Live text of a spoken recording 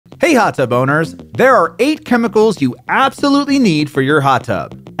Hey hot tub owners, there are 8 chemicals you absolutely need for your hot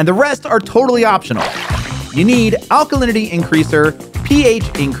tub, and the rest are totally optional. You need alkalinity increaser, pH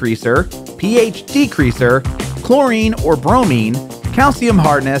increaser, pH decreaser, chlorine or bromine, calcium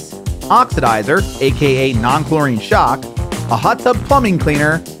hardness, oxidizer, aka non-chlorine shock, a hot tub plumbing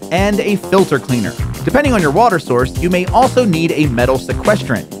cleaner, and a filter cleaner. Depending on your water source, you may also need a metal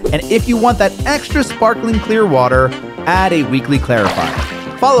sequestrant. And if you want that extra sparkling clear water, add a weekly clarifier.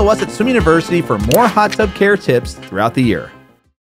 Follow us at Swim University for more hot tub care tips throughout the year.